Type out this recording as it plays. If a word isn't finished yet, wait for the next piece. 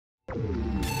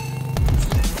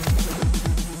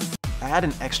add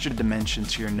an extra dimension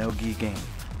to your no-gi game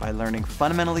by learning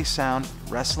fundamentally sound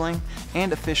wrestling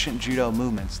and efficient judo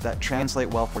movements that translate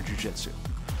well for jiu-jitsu.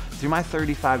 Through my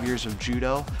 35 years of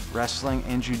judo, wrestling,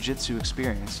 and jiu-jitsu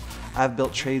experience, I've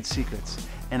built trade secrets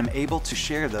and am able to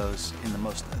share those in the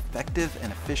most effective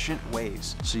and efficient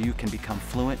ways so you can become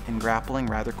fluent in grappling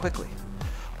rather quickly.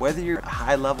 Whether you're a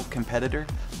high-level competitor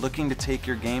looking to take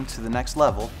your game to the next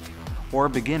level, or a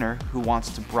beginner who wants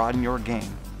to broaden your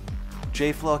game,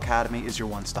 JFLO Academy is your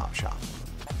one-stop shop.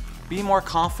 Be more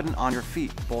confident on your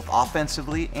feet, both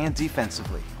offensively and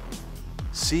defensively.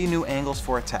 See new angles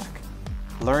for attack.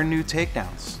 Learn new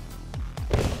takedowns.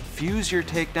 Fuse your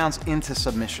takedowns into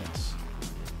submissions.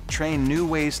 Train new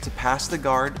ways to pass the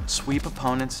guard, sweep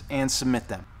opponents, and submit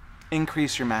them.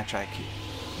 Increase your match IQ.